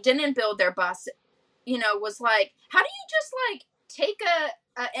who didn't build their bus, you know, was like, how do you just like take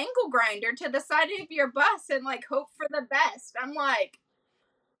a angle grinder to the side of your bus and like hope for the best? I'm like,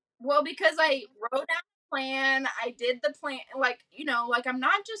 well, because I wrote out a plan, I did the plan, like, you know, like I'm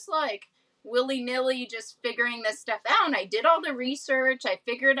not just like willy-nilly just figuring this stuff out. I did all the research, I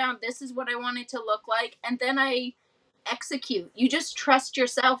figured out this is what I wanted to look like, and then I execute. You just trust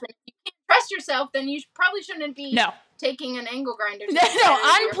yourself, and if you can't trust yourself, then you probably shouldn't be taking an angle grinder. No,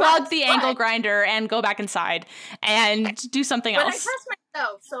 unplug the angle grinder and go back inside and do something else. But I trust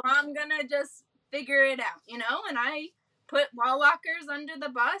myself, so I'm gonna just figure it out, you know, and I put wall lockers under the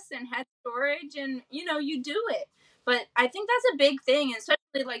bus and had storage, and, you know, you do it. But I think that's a big thing, especially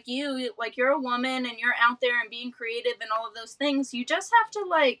like you're a woman and you're out there and being creative and all of those things. You just have to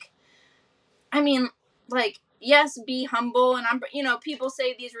like, I mean, like, yes, be humble. And you know, people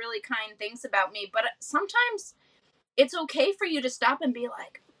say these really kind things about me, but sometimes it's okay for you to stop and be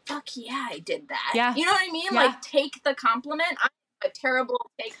like, fuck yeah, I did that. Yeah. You know what I mean? Yeah. Like, take the compliment. I'm a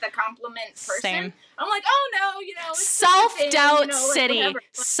terrible take the compliment person. Same. I'm like, oh no, you know, it's self-doubt, you know, like, city. whatever.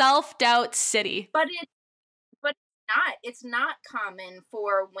 Self-doubt city. But it's not common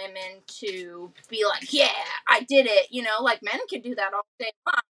for women to be like, yeah, I did it. You know, like men can do that all day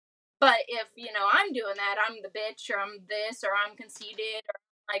long. But if, you know, I'm doing that, I'm the bitch, or I'm this, or I'm conceited,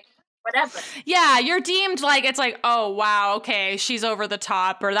 or like whatever. Yeah, you're deemed like, it's like, oh, wow, okay, she's over the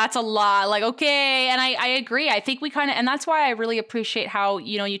top, or that's a lot, like, okay. And I agree. I think we kind of, and that's why I really appreciate how,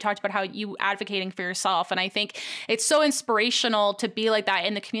 you know, you talked about how you advocating for yourself. And I think it's so inspirational to be like that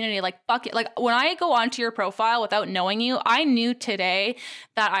in the community. Like, fuck it. Like, when I go onto your profile without knowing you, I knew today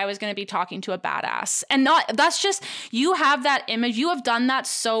that I was going to be talking to a badass. And that's just, you have that image. You have done that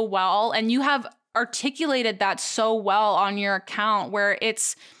so well. And you have articulated that so well on your account, where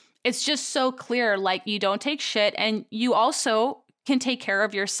it's just so clear, like, you don't take shit, and you also can take care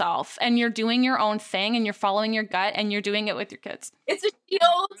of yourself, and you're doing your own thing, and you're following your gut, and you're doing it with your kids. It's a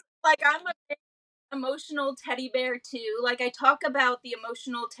shield. Like, I'm a big emotional teddy bear too. Like, I talk about the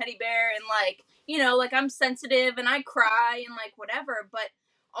emotional teddy bear, and like, you know, like, I'm sensitive and I cry and like whatever, but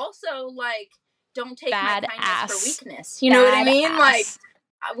also like, don't take my kindness for weakness. You know what I mean? Like,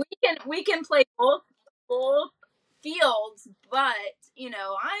 we can play both fields, but, you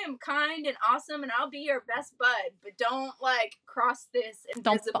know, I am kind and awesome, and I'll be your best bud, but don't like cross this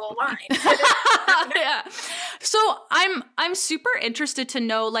invisible line. Yeah. So I'm super interested to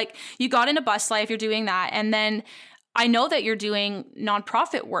know, like, you got into bus life, you're doing that, and then I know that you're doing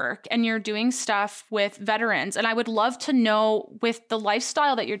nonprofit work and you're doing stuff with veterans, and I would love to know, with the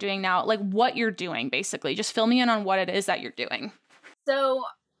lifestyle that you're doing now, like, what you're doing. Basically, just fill me in on what it is that you're doing. So,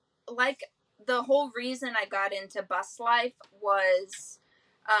 like, the whole reason I got into bus life was,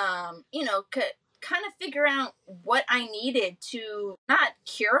 you know, kind of figure out what I needed to not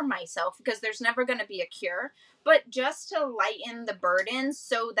cure myself, because there's never going to be a cure, but just to lighten the burden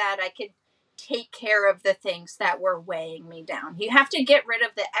so that I could take care of the things that were weighing me down. You have to get rid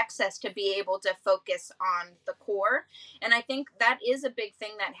of the excess to be able to focus on the core. And I think that is a big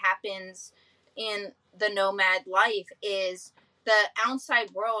thing that happens in the nomad life, is the outside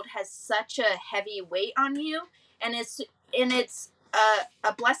world has such a heavy weight on you, and it's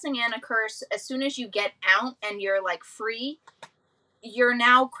a blessing and a curse. As soon as you get out and you're like free, you're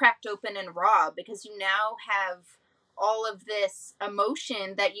now cracked open and raw, because you now have all of this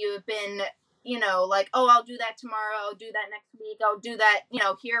emotion that you have been, you know, like, oh, I'll do that tomorrow, I'll do that next week, I'll do that, you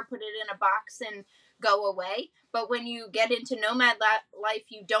know, here, put it in a box and go away. But when you get into nomad life,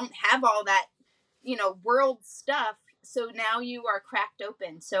 you don't have all that, you know, world stuff. So now you are cracked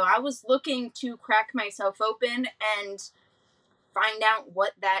open. So I was looking to crack myself open and find out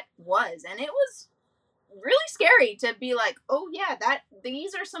what that was. And it was really scary to be like, oh yeah,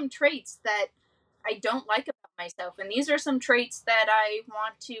 these are some traits that I don't like about myself. And these are some traits that I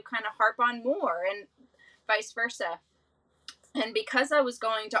want to kind of harp on more, and vice versa. And because I was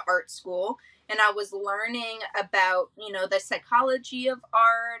going to art school and I was learning about, you know, the psychology of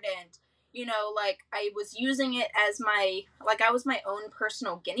art, and, you know, like, I was using it as I was my own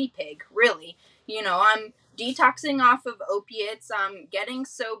personal guinea pig, really. You know, I'm detoxing off of opiates, I'm getting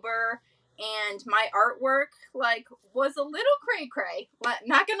sober, and my artwork, like, was a little cray-cray,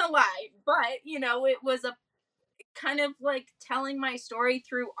 not gonna lie, but, you know, it was a kind of like telling my story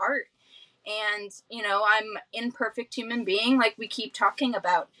through art. And, you know, I'm an imperfect human being, like we keep talking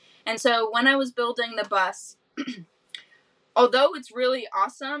about. And so when I was building the bus, although it's really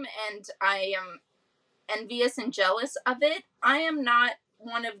awesome and I am envious and jealous of it, I am not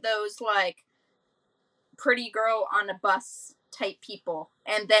one of those, like, pretty girl on a bus type people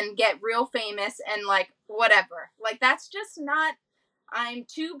and then get real famous and like whatever. Like that's just not, I'm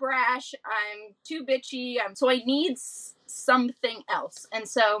too brash, I'm too bitchy, so I need something else. And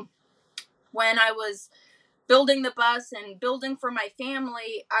so when I was building the bus and building for my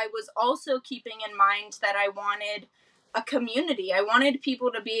family, I was also keeping in mind that I wanted a community. I wanted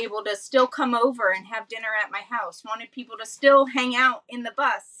people to be able to still come over and have dinner at my house, wanted people to still hang out in the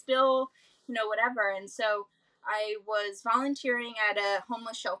bus, still, you know, whatever. And so I was volunteering at a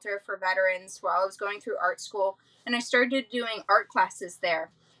homeless shelter for veterans while I was going through art school, and I started doing art classes there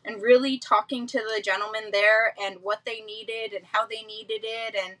and really talking to the gentlemen there and what they needed and how they needed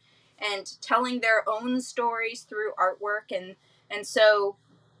it, and telling their own stories through artwork. And so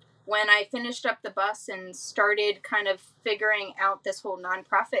when I finished up the bus and started kind of figuring out this whole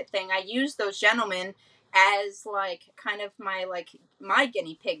nonprofit thing, I used those gentlemen as like kind of my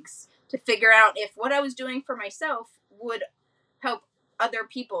guinea pigs to figure out if what I was doing for myself would help other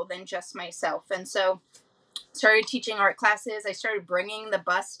people than just myself. And so started teaching art classes. I started bringing the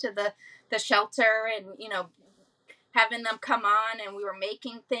bus to the shelter and, you know, having them come on, and we were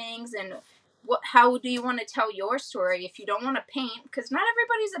making things. And how do you want to tell your story if you don't want to paint? Because not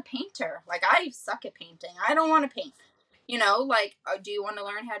everybody's a painter. Like, I suck at painting. I don't want to paint. You know, like, do you want to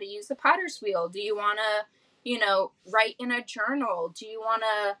learn how to use the potter's wheel? Do you want to, you know, write in a journal? Do you want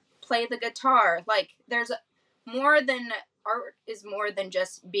to play the guitar? Like, there's more than, art is more than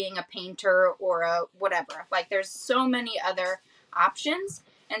just being a painter or a whatever. Like, there's so many other options.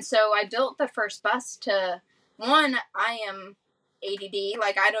 And so I built the first bus to, one, I am ADD.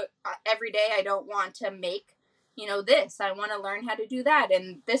 Like, every day I don't want to make, you know, this. I want to learn how to do that.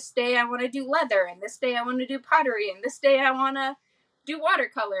 And this day I want to do leather. And this day I want to do pottery. And this day I want to do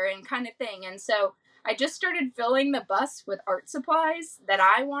watercolor and kind of thing. And so I just started filling the bus with art supplies that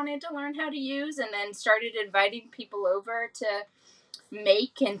I wanted to learn how to use, and then started inviting people over to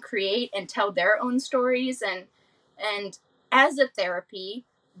make and create and tell their own stories, and as a therapy,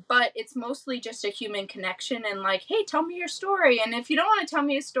 but it's mostly just a human connection and like, hey, tell me your story. And if you don't want to tell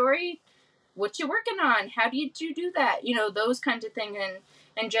me a story, what you working on? How did you do that? You know, those kinds of things,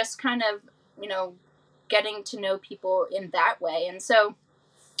 and just kind of, you know, getting to know people in that way. And so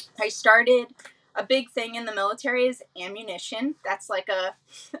I started, a big thing in the military is ammunition. That's like a,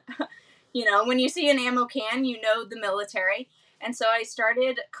 you know, when you see an ammo can, you know the military. And so I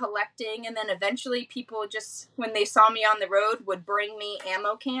started collecting, and then eventually people just, when they saw me on the road, would bring me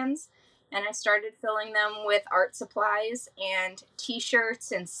ammo cans. And I started filling them with art supplies and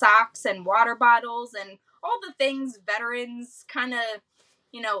t-shirts and socks and water bottles and all the things veterans kind of,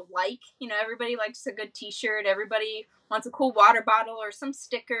 you know, like. You know, everybody likes a good t-shirt. Everybody wants a cool water bottle or some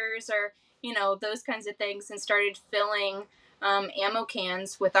stickers or, you know, those kinds of things. And started filling ammo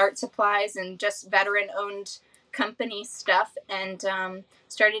cans with art supplies and just veteran-owned company stuff, and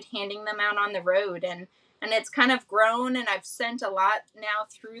started handing them out on the road. And it's kind of grown, and I've sent a lot now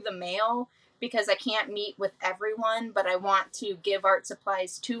through the mail because I can't meet with everyone, but I want to give art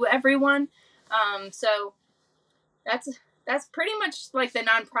supplies to everyone. So that's pretty much like the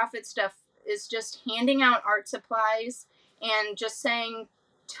nonprofit stuff, is just handing out art supplies and just saying,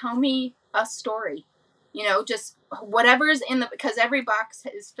 tell me a story. You know, just whatever's in because every box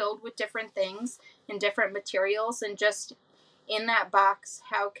is filled with different things and different materials, and just in that box,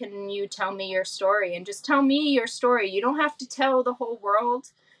 how can you tell me your story? And just tell me your story. You don't have to tell the whole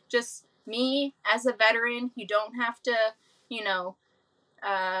world. Just me as a veteran. You don't have to, you know,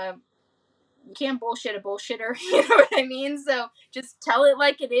 you can't bullshit a bullshitter. You know what I mean? So just tell it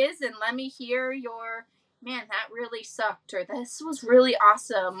like it is, and let me hear your, man, that really sucked, or this was really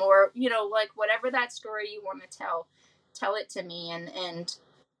awesome, or, you know, like whatever that story you want to tell it to me. And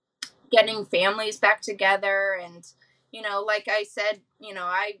getting families back together. And, you know, like I said, you know,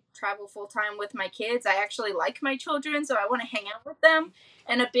 I travel full time with my kids. I actually like my children, so I want to hang out with them.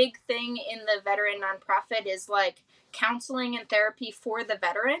 And a big thing in the veteran nonprofit is like counseling and therapy for the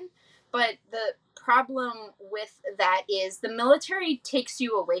veteran. But the problem with that is the military takes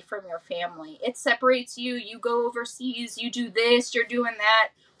you away from your family. It separates you. You go overseas, you do this, you're doing that,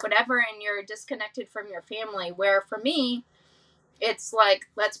 whatever, and you're disconnected from your family. Where for me, it's like,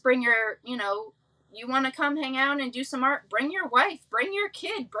 let's bring your, you know, you want to come hang out and do some art, bring your wife, bring your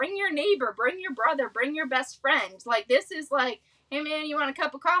kid, bring your neighbor, bring your brother, bring your best friend. Like, this is like, hey man, you want a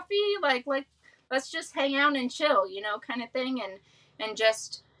cup of coffee? Like let's just hang out and chill, you know, kind of thing. And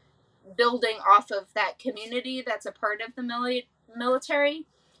just building off of that community that's a part of the military.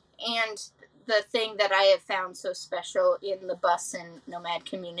 And the thing that I have found so special in the bus and nomad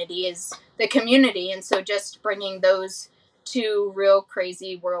community is the community. And so just bringing those two real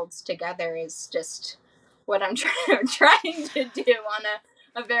crazy worlds together is just what I'm trying to do on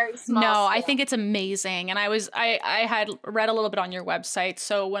a very small scale. I think it's amazing. And I had read a little bit on your website.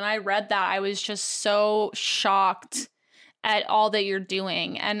 So when I read that, I was just so shocked at all that you're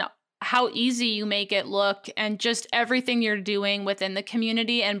doing and how easy you make it look, and just everything you're doing within the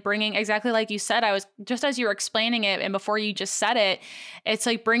community and bringing, exactly like you said, I was just, as you were explaining it and before you just said it, it's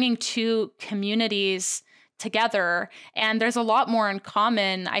like bringing two communities together, and there's a lot more in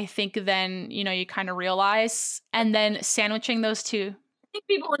common, I think, than, you kind of realize, and then sandwiching those two. I think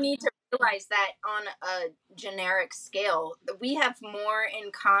people need to realize that on a generic scale, we have more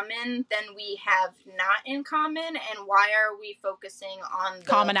in common than we have not in common. And why are we focusing on the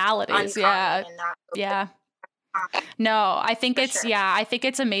commonalities? Yeah. And not yeah. No, I think I think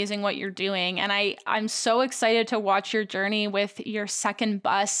it's amazing what you're doing. And I'm so excited to watch your journey with your second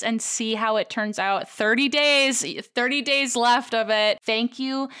bus and see how it turns out. 30 days left of it. Thank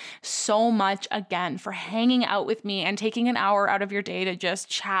you so much again for hanging out with me and taking an hour out of your day to just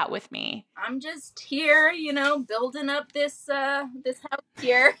chat with me. I'm just here, building up this house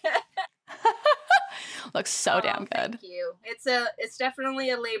here. Looks so damn good. Thank you. It's definitely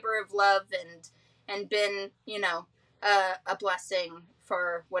a labor of love and been, a blessing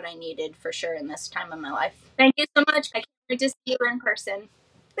for what I needed for sure in this time of my life. Thank you so much. I can't wait to see you in person.